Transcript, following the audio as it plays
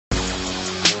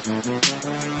Earnestly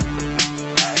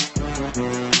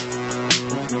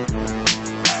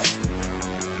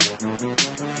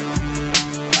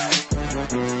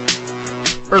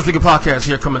podcast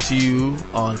here, coming to you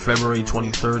on February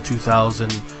 23rd,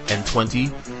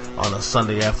 2020, on a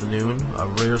Sunday afternoon, a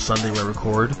rare Sunday we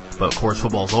record, but of course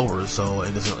football's over, so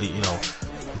it doesn't,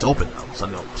 it's open now.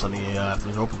 Sunday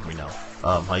afternoon's open for me now.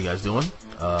 How you guys doing?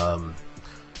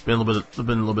 Been a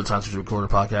little bit of time since we recorded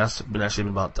a podcast. Been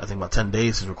about 10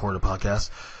 days since we recorded a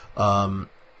podcast.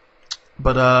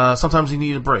 But sometimes you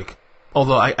need a break.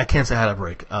 Although I can't say I had a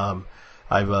break.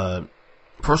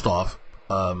 First off,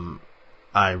 I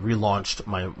relaunched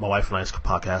my wife and I's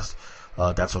podcast,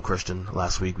 That's So Christian,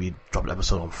 last week. We dropped an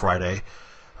episode on Friday,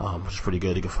 which is pretty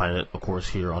good. You can find it, of course,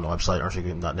 here on the website,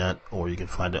 earnestly.net, or you can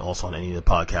find it also on any of the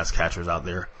podcast catchers out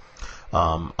there.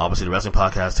 Obviously the wrestling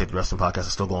podcast, Take the Wrestling podcast,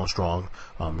 is still going strong.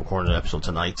 Recording an episode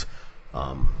tonight,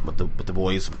 with the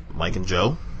boys, Mike and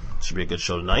Joe. Should be a good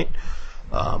show tonight.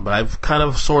 But I've kind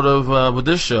of, with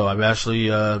this show, I've actually,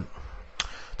 to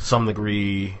some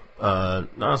degree, not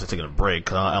necessarily taking a break.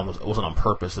 It wasn't on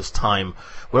purpose this time.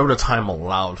 Whatever the time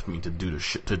allowed for me to do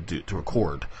to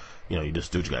record, you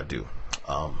just do what you gotta do.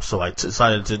 So I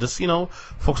decided to just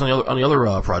focus on the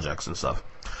other projects and stuff.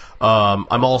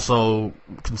 I'm also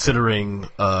considering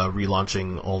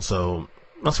relaunching. Also,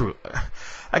 I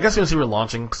guess I'm gonna say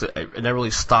relaunching because I never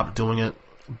really stopped doing it,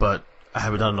 but I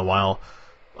haven't done it in a while.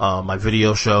 My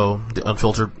video show, the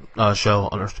Unfiltered show,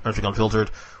 Earnestly Unfiltered,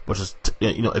 which is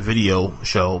a video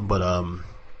show, but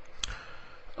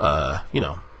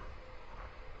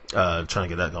trying to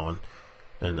get that going,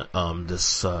 and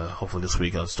hopefully this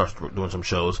week I'll start doing some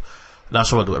shows. Not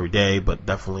sure I'll do it every day, but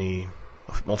definitely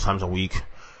multiple times a week.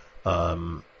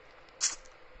 Less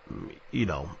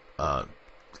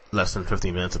than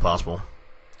 15 minutes if possible.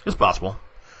 It's possible.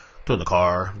 Do it in the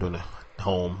car, do it at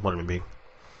home, whatever it may be.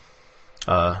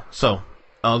 So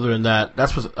other than that,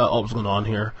 that's what's going on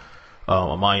here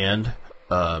on my end.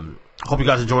 Hope you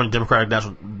guys enjoying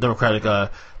the Democratic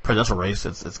presidential race.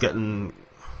 It's getting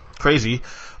crazy.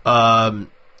 And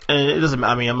it doesn't.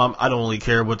 I don't really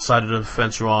care what side of the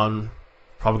fence you're on.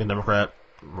 Republican, Democrat,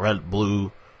 red,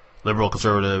 blue, liberal,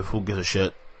 conservative. Who gives a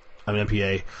shit? I'm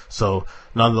MPA, so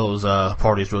none of those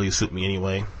parties really suit me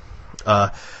anyway.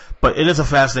 But it is a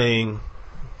fascinating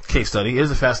case study. It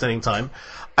is a fascinating time.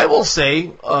 I will say,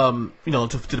 to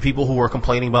the people who are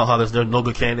complaining about how there's no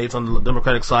good candidates on the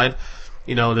Democratic side,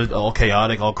 they're all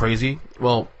chaotic, all crazy.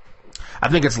 Well, I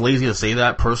think it's lazy to say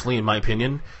that, personally, in my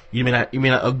opinion. You may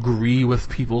not agree with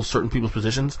certain people's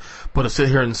positions, but to sit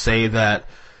here and say that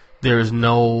there's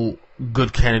no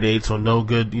good candidates or no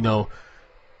good,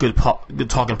 good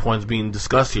talking points being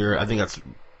discussed here, I think that's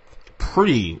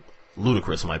pretty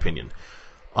ludicrous, in my opinion.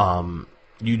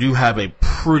 You do have a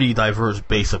pretty diverse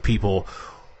base of people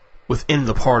within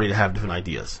the party to have different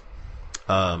ideas.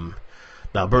 Now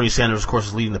Bernie Sanders, of course,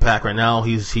 is leading the pack right now.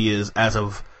 He is, as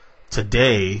of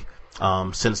today,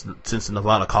 since the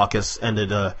Nevada caucus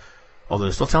ended, although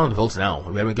they're still tallying the votes now.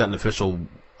 We haven't gotten official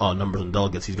numbers and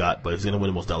delegates he's got, but he's going to win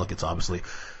the most delegates, obviously.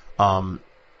 But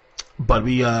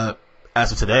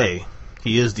as of today,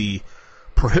 he is the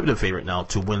prohibitive favorite now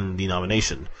to win the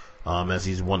nomination, as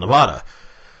he's won Nevada.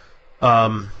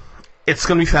 It's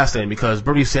going to be fascinating because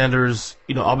Bernie Sanders,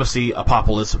 obviously a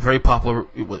populist, very popular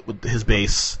with his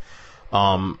base.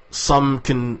 Some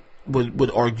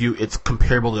would argue it's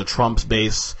comparable to Trump's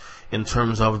base in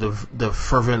terms of the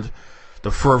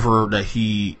fervor that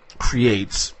he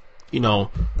creates,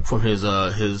 from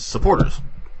his supporters.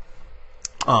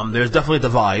 There's definitely a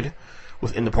divide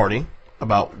within the party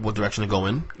about what direction to go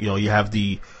in. You have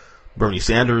the Bernie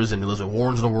Sanders and the Elizabeth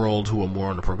Warrens of the world who are more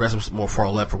on the more far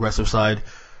left progressive side.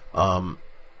 In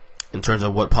terms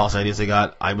of what policy ideas they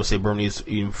got, I would say Bernie's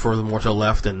even further more to the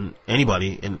left than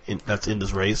anybody that's in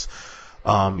this race.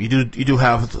 You do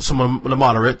have some of the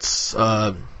moderates,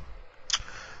 and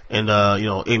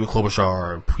Amy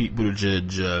Klobuchar, Pete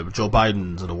Buttigieg, Joe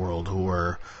Biden's of the world who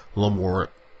are a little more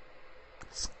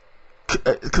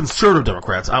conservative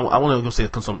Democrats. I want to say I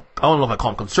don't know if I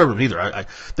call them conservative either. I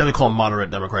definitely call them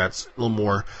moderate Democrats, a little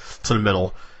more to the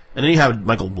middle. And then you have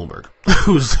Michael Bloomberg,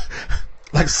 who's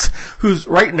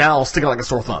right now sticking out like a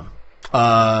sore thumb.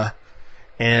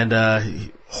 And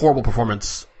horrible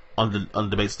performance on the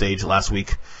debate stage last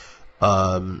week,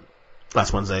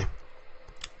 last Wednesday.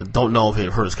 Don't know if he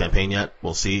heard his campaign yet.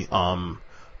 We'll see.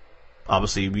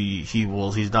 Obviously he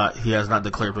has not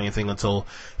declared for anything until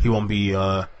he won't be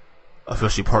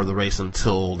officially part of the race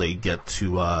until they get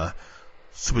to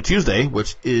Super Tuesday,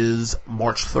 which is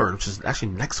March 3rd, which is actually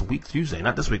next week Tuesday,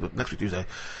 not this week, but next week Tuesday.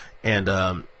 And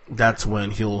that's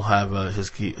when he'll have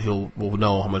will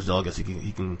know how much delegates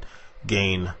he can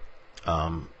gain.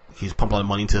 He's pumped a lot of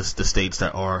money into the states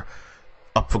that are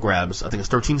up for grabs. I think it's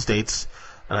 13 states,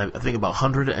 and I think about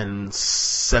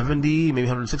 170, maybe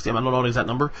 160. I don't know the exact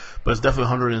number, but it's definitely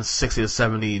 160 to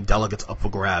 70 delegates up for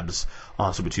grabs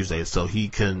on Super Tuesday. So he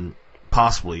can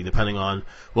possibly, depending on,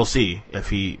 we'll see if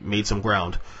he made some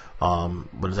ground.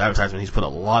 But his advertisement, he's put a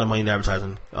lot of money into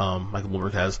advertising. Michael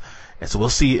Bloomberg has, and so we'll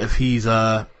see if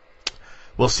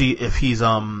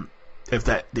if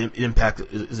that impact is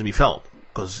going to be felt,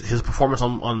 because his performance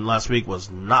on last week was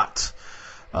not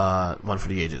one for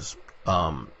the ages.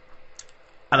 And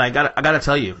I gotta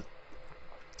tell you,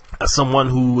 as someone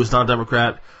who is not a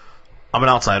Democrat, I'm an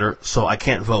outsider, so I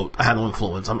can't vote. I have no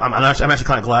influence. I'm actually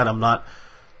kind of glad I'm not,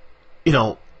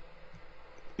 part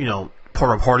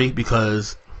of a party,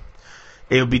 because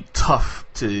it would be tough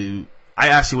to. I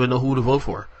actually wouldn't know who to vote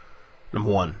for. Number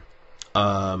one,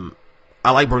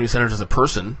 I like Bernie Sanders as a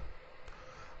person.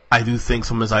 I do think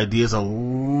some of his ideas are a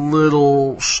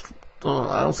little.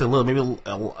 I don't say a little. Maybe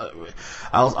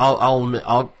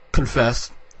I'll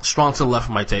confess, strong to the left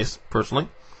of my taste. Personally,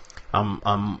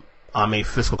 I'm a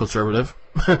fiscal conservative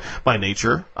by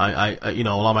nature. A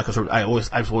lot of my conservative.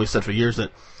 I've always said for years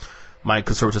that my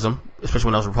conservatism, especially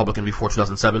when I was a Republican before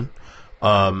 2007,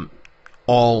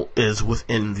 all is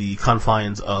within the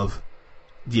confines of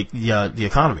the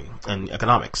economy and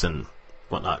economics and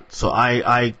whatnot. So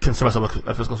I consider myself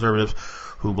a fiscal conservative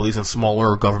who believes in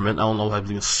smaller government. I don't know if I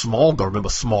believe in small government,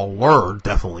 but smaller,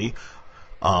 definitely.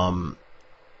 And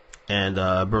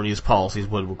Bernie's policies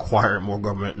would require more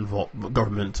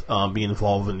government being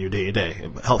involved in your day-to-day,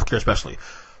 healthcare especially.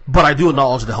 But I do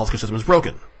acknowledge that the healthcare system is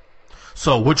broken.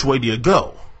 So which way do you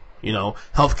go?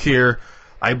 Healthcare,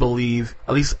 I believe,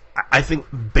 at least I think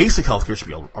basic healthcare should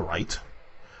be all right.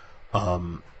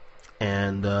 That's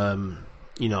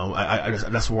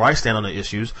where I stand on the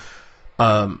issues.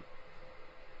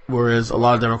 Whereas a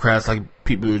lot of Democrats like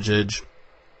Pete Buttigieg,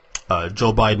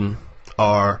 Joe Biden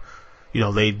are,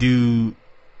 they do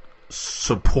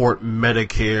support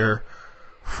Medicare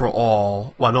for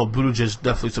all. Well, I know Buttigieg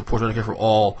definitely supports Medicare for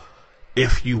all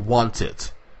if you want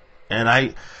it.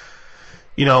 And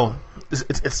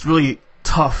it's really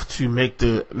tough to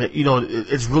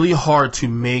it's really hard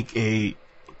to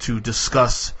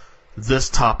discuss this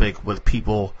topic with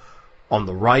people on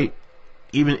the right,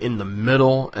 even in the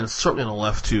middle, and certainly on the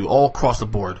left too, all across the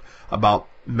board, about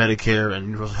Medicare and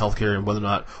universal health care and whether or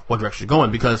not what direction you're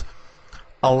going, because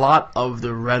a lot of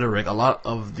the rhetoric, a lot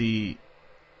of the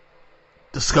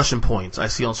discussion points I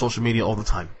see on social media all the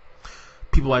time,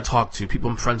 people I talk to, people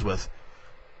I'm friends with,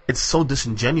 it's so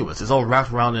disingenuous. It's all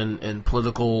wrapped around in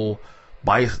political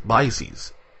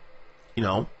biases,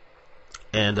 and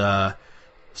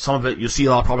some of it, you see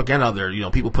a lot of propaganda out there,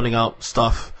 people putting out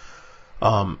stuff,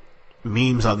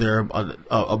 memes out there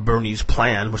of Bernie's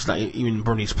plan, which is not even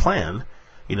Bernie's plan,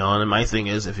 and my thing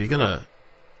is, if you're gonna,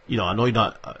 I know you're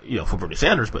not, for Bernie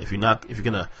Sanders, but if you're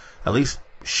gonna at least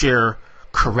share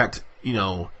correct,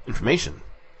 information,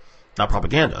 not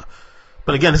propaganda.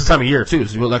 But again, this is the time of year too.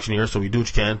 It's the election year, so you do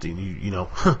what you can,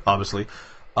 obviously.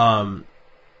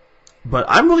 But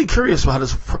I'm really curious about how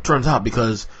this turns out,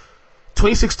 because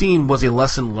 2016 was a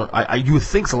lesson learned. You would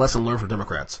think it's a lesson learned for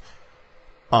Democrats.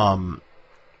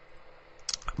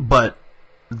 But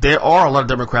there are a lot of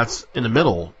Democrats in the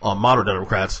middle, moderate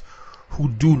Democrats, who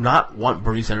do not want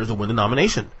Bernie Sanders to win the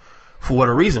nomination for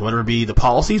whatever reason, whether it be the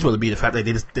policies, whether it be the fact that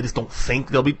they just don't think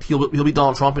he'll be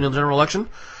Donald Trump in the general election.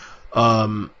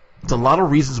 There's a lot of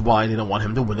reasons why they don't want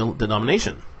him to win the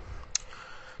nomination.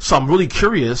 So I'm really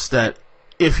curious that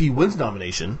if he wins the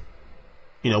nomination,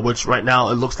 which right now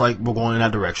it looks like we're going in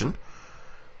that direction,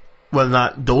 whether or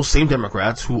not those same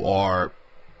Democrats who are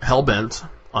hell-bent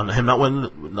on him not winning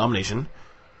the nomination,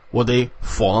 will they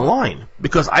fall in line?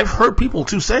 Because I've heard people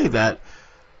too say that,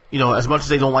 as much as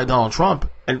they don't like Donald Trump,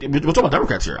 and we're talking about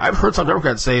Democrats here, I've heard some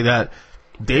Democrats say that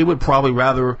they would probably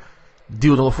rather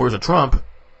deal with the fours of Trump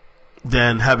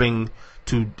than having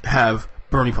to have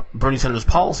Bernie Sanders'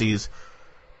 policies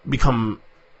become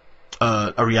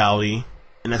a reality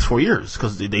in the next 4 years,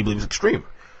 because they believe it's extreme.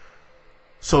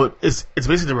 So it's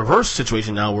basically the reverse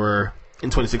situation now, where in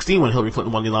 2016, when Hillary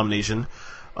Clinton won the nomination,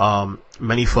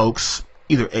 many folks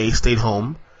either A, stayed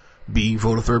home, B,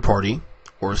 voted third party,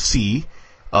 or C,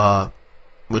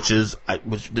 which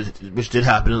did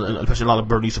happen, and especially a lot of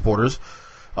Bernie supporters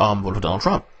voted for Donald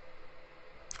Trump.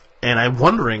 And I'm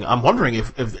wondering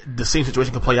if the same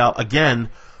situation could play out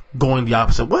again, going the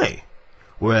opposite way.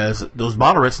 Whereas those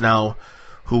moderates now,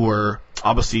 who were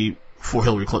obviously for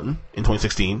Hillary Clinton in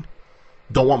 2016,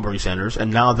 don't want Bernie Sanders,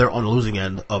 and now they're on the losing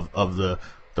end of the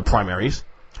primaries,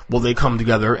 will they come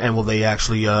together and will they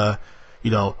actually,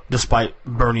 despite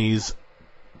Bernie's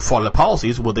fraudulent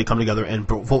policies, will they come together and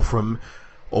vote for him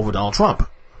over Donald Trump?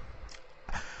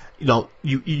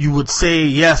 You would say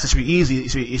yes, it should be easy.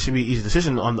 It should be an easy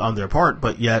decision on their part,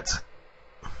 but yet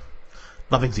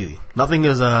nothing's easy. Nothing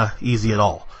is easy at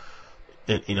all.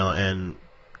 And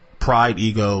pride,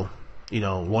 ego,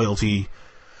 loyalty.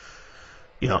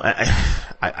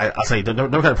 I'll say the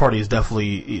Democratic Party is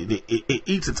definitely it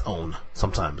eats its own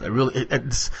sometimes.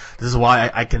 This is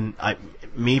why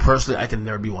me personally, I can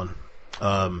never be one.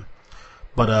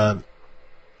 But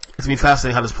it's gonna be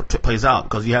fascinating how this plays out,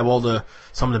 because you have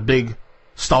some of the big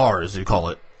stars, you call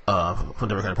it, from the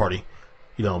Democratic Party,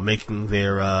 making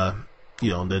their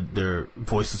their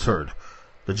voices heard.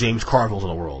 The James Carvilles of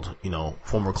the world,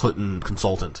 former Clinton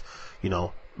consultant,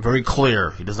 very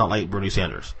clear he does not like Bernie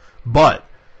Sanders. But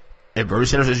if Bernie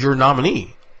Sanders is your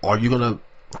nominee, are you going to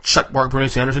checkmark Bernie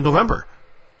Sanders in November?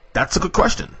 That's a good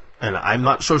question, and I'm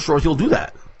not so sure he'll do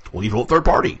that. Will he vote third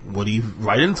party? Will he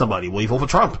write in somebody? Will he vote for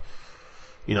Trump?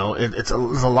 There's a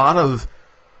lot of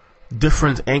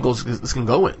different angles this can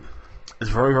go in. It's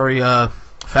very, very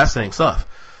fascinating stuff.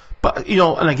 But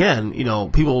and again,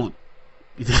 people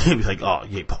be like, "Oh,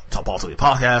 you talk politics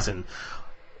podcast," and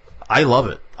I love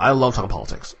it. I love talking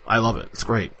politics. I love it. It's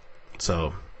great.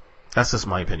 So that's just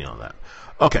my opinion on that.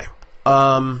 Okay.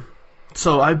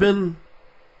 So I've been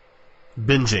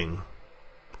binging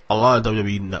a lot of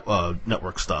WWE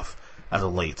network stuff as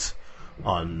of late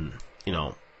on,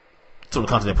 some of the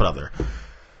content they put out there.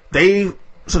 The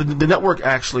network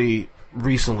actually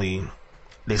recently,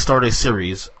 they started a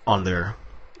series on there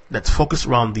that's focused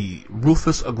around the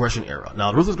Ruthless Aggression era.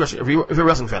 Now, Ruthless Aggression, if you're a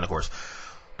wrestling fan, of course,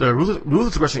 the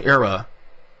Ruthless Aggression era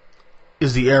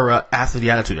is the era after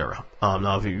the Attitude Era.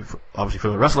 Now, if you obviously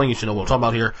familiar with wrestling, you should know what I'm talking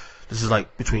about here. This is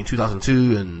like between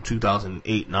 2002 and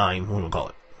 2008, 9, what do we call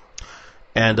it?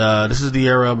 And this is the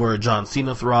era where John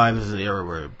Cena thrived. This is the era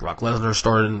where Brock Lesnar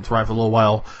started and thrived for a little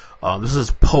while. This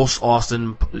is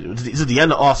post-Austin. This is the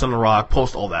end of Austin and Rock,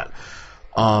 post all that.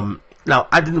 Now,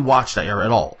 I didn't watch that era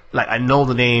at all. Like, I know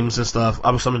the names and stuff.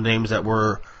 Obviously, some of the names that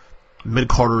were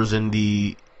mid-carders in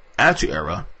the Attitude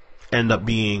Era end up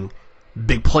being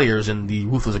big players in the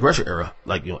Ruthless Aggression era,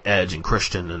 like, Edge and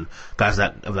Christian and guys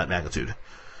of that magnitude.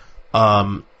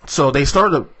 So they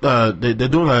started, they're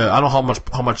doing I don't know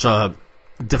how much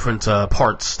different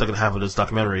parts they're going to have with this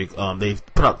documentary. They've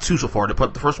put out 2 so far. They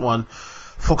put the first one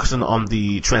focusing on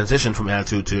the transition from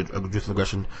Attitude to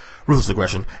Ruthless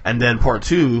Aggression, and then part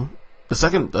 2, the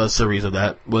second series of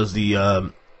that was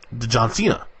the John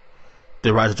Cena,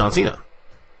 the rise of John Cena.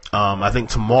 I think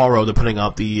tomorrow they're putting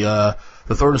out the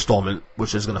third installment,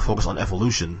 which is going to focus on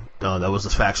Evolution. That was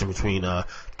this faction between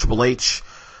Triple H,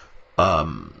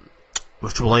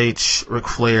 Ric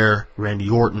Flair, Randy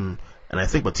Orton, and I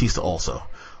think Batista also.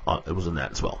 It was in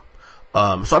that as well.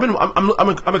 So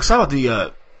I'm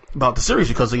excited about the series,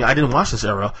 because I didn't watch this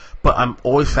era, but I'm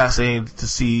always fascinated to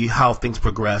see how things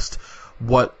progressed,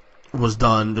 what was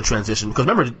done, the transition. Because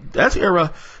remember, that's the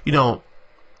era,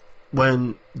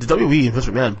 when the WWE and Vince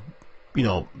McMahon,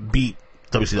 beat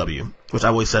WCW, which I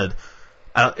always said,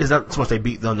 is not so much they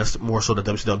beat them, that's more so that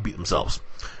WCW beat themselves.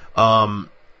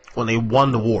 When they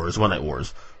won the wars, One Night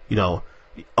Wars,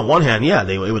 on one hand, yeah,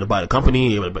 they were able to buy the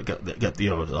company, able to get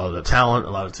all the talent,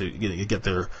 allowed to get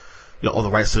their, all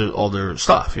the rights to all their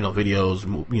stuff, videos,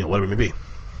 whatever it may be.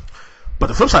 But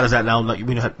the flip side is that now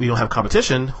we don't have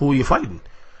competition. Who are you fighting?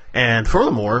 And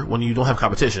furthermore, when you don't have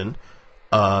competition,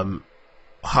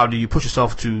 how do you push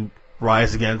yourself to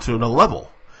rise again to another level?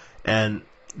 And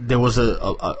there was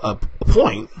a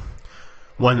point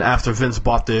when, after Vince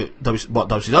bought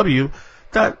WCW,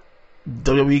 that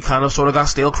WWE kind of sort of got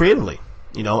stale creatively.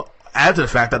 Add to the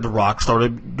fact that The Rock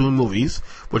started doing movies,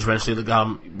 which eventually by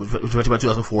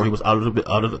 2004 he was out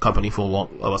of the company for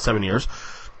about 7 years.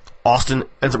 Austin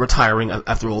ends up retiring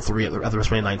after 2003 after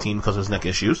WrestleMania 19 because of his neck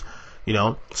issues.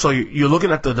 So you're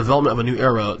looking at the development of a new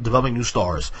era, developing new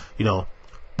stars.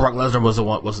 Brock Lesnar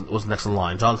was next in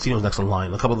line. John Cena was next in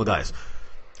line. A couple of the guys.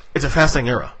 It's a fascinating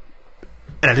era,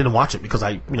 and I didn't watch it because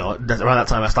around that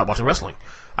time I stopped watching wrestling.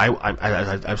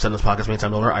 I've said in this podcast many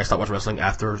times over. I stopped watching wrestling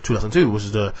after 2002, which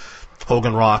is the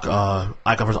Hogan Rock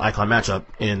Icon versus Icon matchup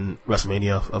in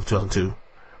WrestleMania of 2002,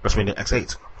 WrestleMania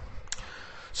X8.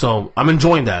 So I'm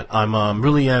enjoying that. I'm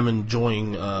really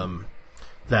enjoying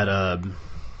that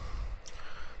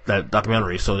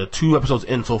documentary. So the 2 episodes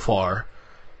in so far,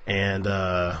 and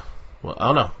well, I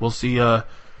don't know. We'll see. Like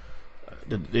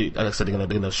I said, they're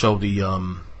gonna show the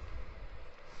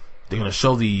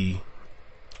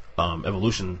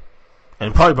Evolution,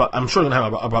 and probably I'm sure they're gonna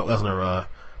have a Brock Lesnar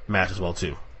match as well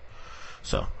too.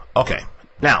 So okay,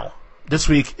 Now, this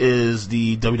week is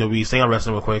the WWE, staying on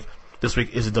wrestling real quick, this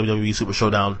week is the WWE Super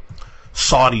Showdown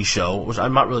Saudi show, which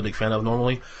I'm not really a big fan of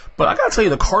normally. But I gotta tell you,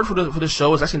 the card for this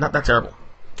show is actually not that terrible.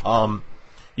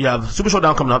 You have Super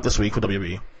Showdown coming up this week for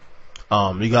WWE.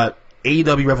 You got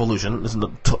AEW Revolution. This is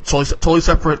a totally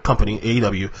separate company,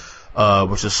 AEW,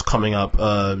 which is coming up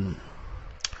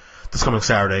this coming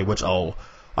Saturday, which I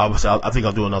think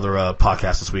I'll do another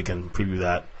podcast this week and preview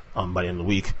that by the end of the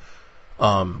week.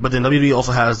 But then WWE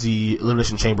also has the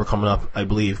Elimination Chamber coming up, I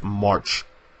believe, March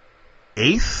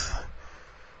 8th.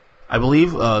 I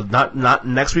believe, not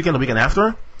next weekend, the weekend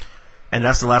after. And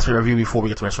that's the last review before we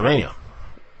get to WrestleMania.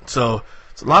 So,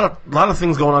 it's a lot of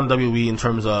things going on in WWE in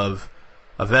terms of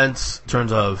events, in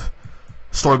terms of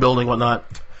story building, whatnot.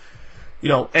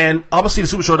 And obviously the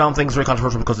Super Showdown thing is very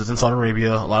controversial because it's in Saudi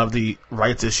Arabia. A lot of the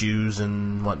rights issues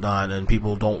and whatnot, and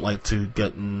people don't like to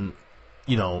get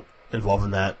involved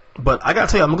in that. But I gotta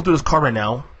tell you, I'm looking through this card right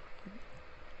now,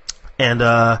 and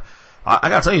I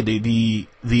gotta tell you, the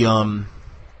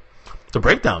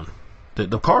breakdown,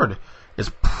 the card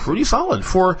is pretty solid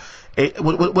for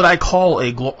what I call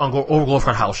a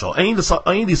overglorified house show. Any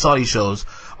of these Saudi shows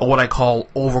are what I call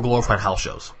overglorified house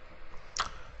shows.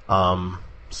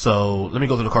 So let me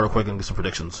go through the card real quick and get some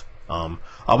predictions.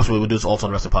 Obviously we'll do this also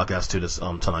on the Wrestling Podcast too. This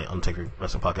tonight on Take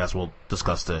Wrestling Podcast we'll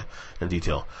discuss it in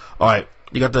detail. All right,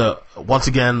 you got once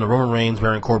again the Roman Reigns,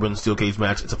 Baron Corbin steel cage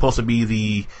match. It's supposed to be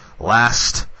the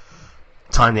last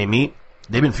time they meet.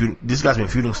 They've been feuding. These guys have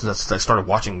been feuding since I started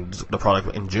watching the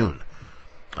product in June.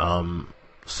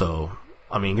 So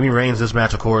I mean, give me Reigns this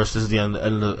match. Of course, this is the end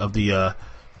of the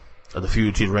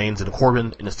feud between Reigns and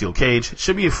Corbin in the steel cage. It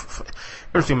should be an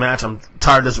interesting match. I'm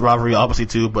tired of this rivalry, obviously,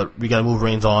 too, but we gotta move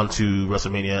Reigns on to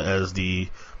WrestleMania as the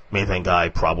main event guy,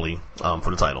 probably, for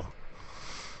the title.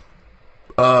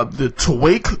 The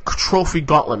Tawake Trophy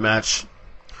Gauntlet match,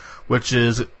 which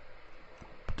is,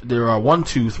 there are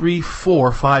 6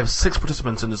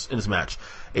 participants in this match.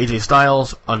 AJ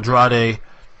Styles, Andrade,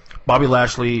 Bobby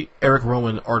Lashley, Eric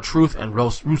Rowan, R-Truth, and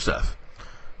Rusev.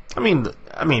 I mean,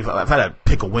 if I had to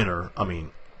pick a winner,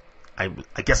 I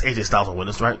guess AJ Styles will win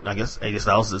this, right? I guess AJ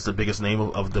Styles is the biggest name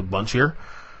of the bunch here,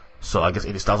 so I guess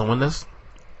AJ Styles will win this.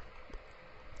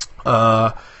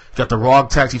 Got the Raw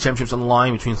Tag Team Championships on the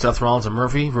line between Seth Rollins and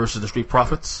Murphy versus the Street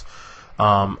Profits.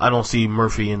 I don't see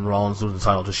Murphy and Rollins losing the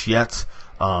title just yet.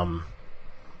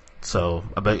 So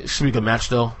I bet it should be a good match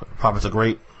though. Profits are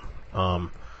great.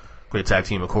 Great tag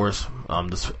team, of course.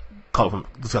 This got called from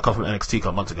NXT a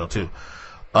couple months ago too.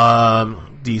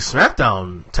 The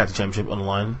SmackDown Tag Team Championship on the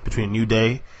line between New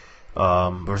Day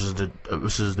versus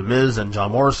the Miz and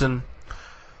John Morrison.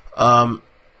 I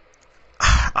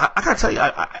gotta tell you,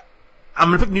 I'm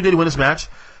gonna pick New Day to win this match,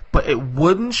 but it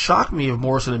wouldn't shock me if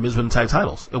Morrison and Miz win the tag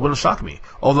titles. It wouldn't shock me.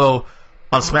 Although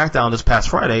on SmackDown this past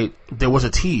Friday there was a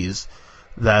tease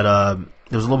that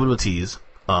there was a little bit of a tease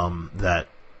that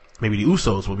maybe the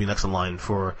Usos will be next in line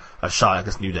for a shot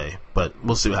against New Day, but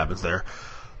we'll see what happens there.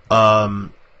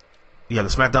 You have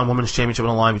the SmackDown Women's Championship on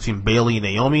the line between Bayley and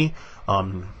Naomi.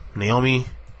 Naomi,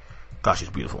 gosh, she's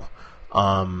beautiful.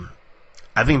 I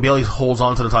think Bayley holds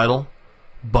on to the title,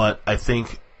 but I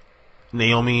think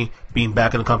Naomi being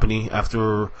back in the company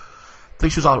after, I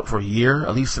think she was out for a year,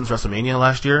 at least since WrestleMania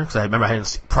last year, because I remember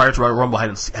prior to Royal Rumble,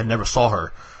 I never saw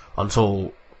her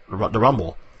until the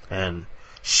Rumble, and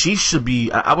she should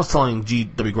be, I was telling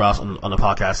G.W. Grouse on the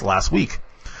podcast last week,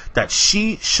 that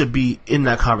she should be in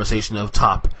that conversation of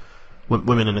top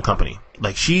women in the company.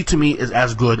 Like, she to me is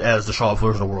as good as the Charlotte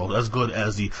Flairs of the world, as good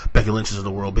as the Becky Lynch's of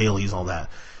the world, Bayley's, all that.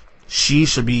 She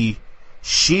should be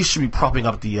propping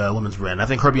up the women's brand. I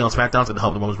think her being on SmackDown is going to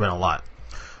help the women's brand a lot,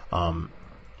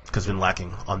 because it's been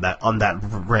lacking on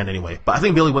that brand anyway. But I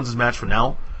think Bayley wins this match for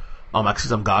now. I can see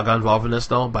some Gaga involved in this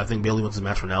though, but I think Bayley wins this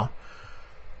match for now.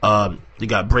 You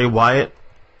got Bray Wyatt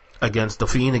against The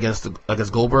Fiend against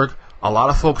Goldberg. A lot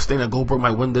of folks think that Goldberg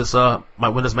might win this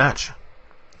match.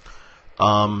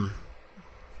 I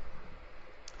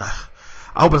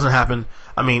hope it doesn't happen.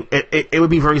 I mean, it would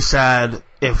be very sad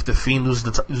if The Fiend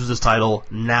loses his title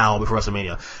now before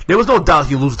WrestleMania. There was no doubt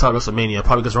he'd lose the title at WrestleMania,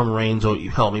 probably because Roman Reigns or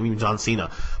hell, maybe even John Cena.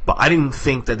 But I didn't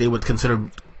think that they would consider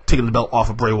taking the belt off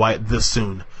of Bray Wyatt this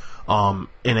soon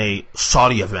in a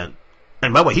Saudi event.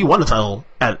 And by the way, he won the title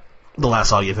at the last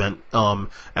Saudi event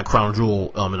at Crown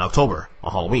Jewel in October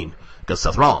on Halloween against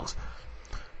Seth Rollins.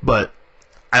 But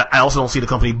I also don't see the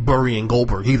company burying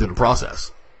Goldberg either in the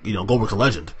process. Goldberg's a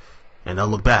legend, and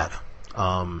that'll look bad.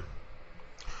 So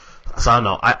I don't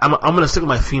know. I'm going to stick with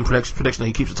my Fiend prediction that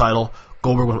he keeps the title.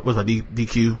 Goldberg with my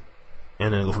DQ,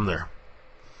 and then go from there.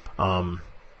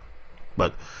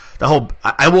 But the whole,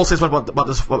 I will say something about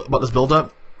this build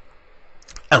up.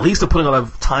 at least they're putting a lot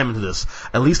of time into this.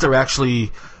 At least they're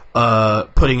actually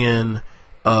putting in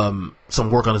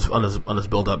some work on this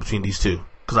build up between these two.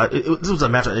 Because this was a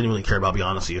match I didn't really care about, to be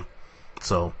honest with you.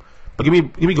 So, but give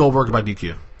me Goldberg by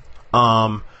DQ.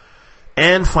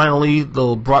 And finally,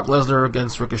 the Brock Lesnar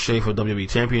against Ricochet for WWE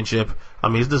Championship. I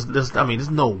mean, there's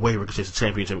no way Ricochet's a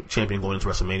champion going into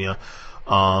WrestleMania.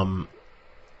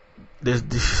 This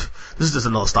is just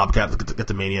another stopgap to get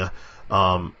to Mania.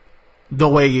 There's no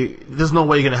way you're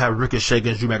gonna have Ricochet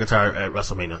against Drew McIntyre at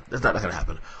WrestleMania. That's not gonna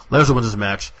happen. Lesnar wins this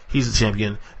match. He's the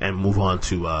champion, and move on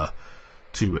to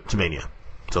Mania.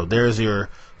 So there's your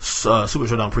Super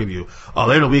Showdown preview.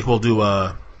 Later in the week we'll do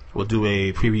a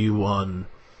preview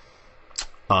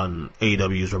on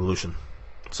AEW's Revolution.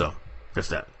 So that's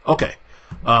that. Okay.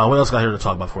 What else got here to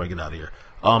talk about before I get out of here?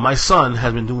 My son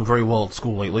has been doing very well at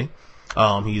school lately.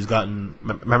 He's gotten.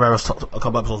 Remember, I was a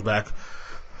couple episodes back.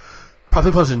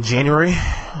 Probably was in January.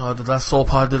 The last Soul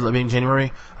Pod did in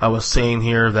January. I was saying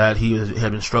here that he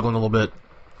had been struggling a little bit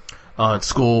at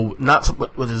school,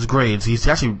 not with his grades. He's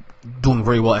actually doing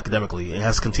very well academically, and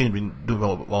has continued to be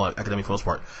doing well academically for the most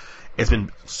part. It's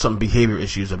been some behavior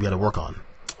issues that we had to work on.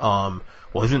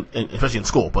 Well, he's been, especially in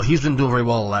school, but he's been doing very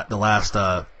well the last,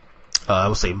 I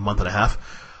would say, month and a half.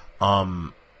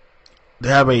 They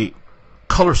have a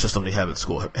color system they have at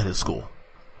his school.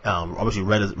 Obviously,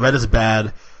 red is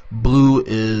bad, blue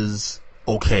is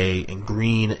okay, and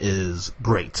green is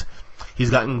great. He's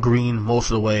gotten green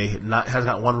most of the way. Has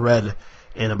got one red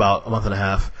in about a month and a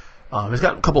half. He's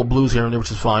got a couple of blues here and there,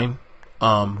 which is fine.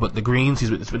 But the greens,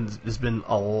 it's been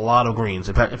a lot of greens.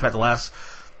 In fact,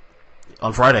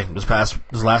 on Friday, this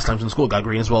last time he's in school, got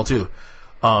green as well too.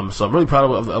 So I'm really proud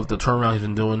of the turnaround he's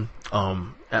been doing.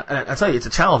 And I tell you, it's a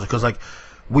challenge because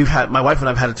my wife and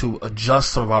I've had to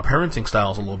adjust some of our parenting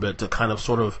styles a little bit to kind of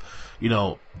sort of,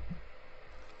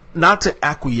 not to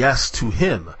acquiesce to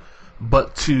him,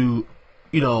 but to,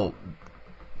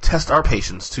 test our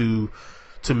patience to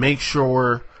make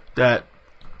sure that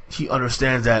he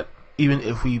understands that even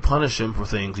if we punish him for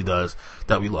things he does,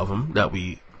 that we love him, that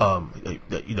we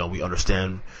we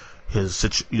understand his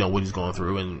what he's going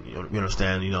through, and we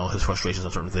understand his frustrations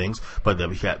on certain things, but that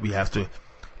we have to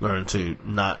learn to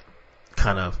not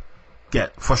kind of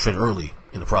get frustrated early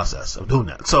in the process of doing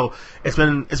that. So it's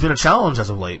been a challenge as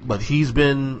of late, but he's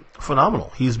been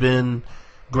phenomenal. He's been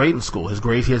great in school. His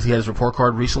grades, he had his report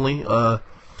card recently.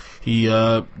 He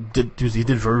did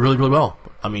really, really well.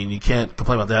 I mean, you can't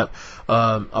complain about that.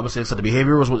 Obviously, except the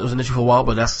behavior was an issue for a while,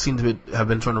 but that seemed to have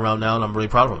been turned around now, and I'm really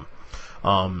proud of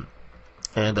him.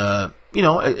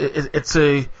 It's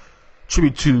a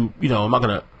tribute to, I'm not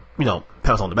gonna,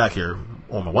 pat us on the back here,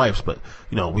 or my wife's, but,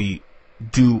 we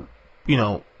do,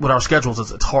 with our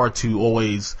schedules, it's hard to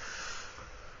always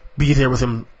be there with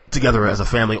him together as a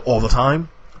family all the time.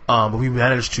 But we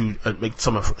managed to make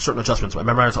some certain adjustments. I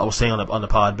remember I was saying on the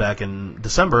pod back in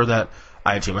December that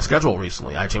I had changed my schedule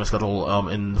recently. I changed my schedule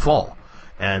in the fall,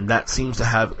 and that seems to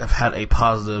have had a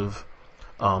positive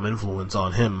influence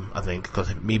on him, I think,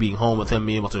 because me being home with him,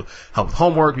 being able to help with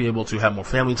homework, being able to have more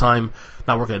family time,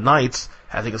 not working at nights,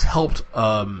 I think has helped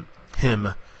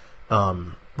him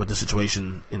with the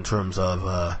situation in terms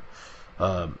of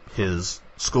his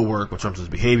schoolwork, in terms of his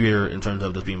behavior, in terms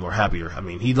of just being more happier. I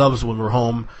mean, he loves when we're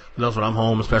home. He loves when I'm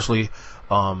home, especially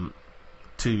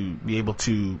to be able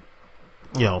to,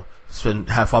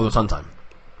 have father-son time.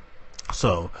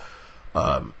 So,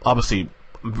 obviously,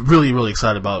 I'm really, really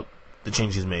excited about the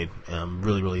change he's made, and I'm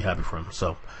really, really happy for him.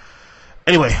 So,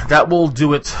 anyway, that will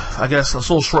do it. I guess a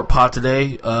little short pod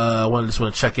today. I just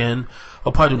want to check in.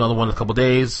 I'll probably do another one in a couple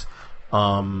days.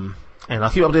 And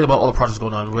I'll keep updated about all the projects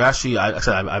going on.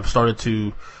 I've started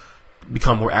to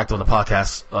become more active on the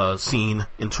podcast scene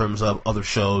in terms of other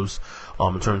shows,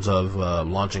 in terms of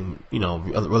launching,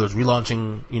 whether it's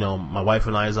relaunching, my wife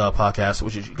and I's podcast,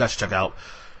 which you guys should check out.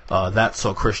 That's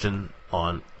So Christian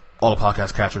on all the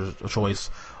podcast catchers of choice.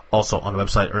 Also on the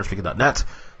website, earnestly.net.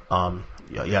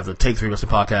 You have the Take 3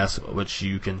 Wrestling podcast, which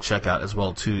you can check out as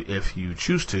well too if you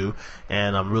choose to.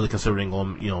 And I'm really considering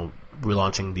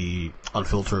relaunching the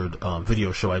Unfiltered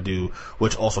video show I do,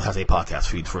 which also has a podcast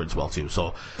feed for it as well too.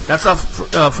 So that's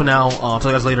enough for now. I'll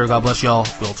tell you guys later. God bless y'all.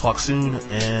 We'll talk soon,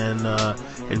 and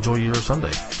enjoy your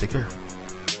Sunday. Take care.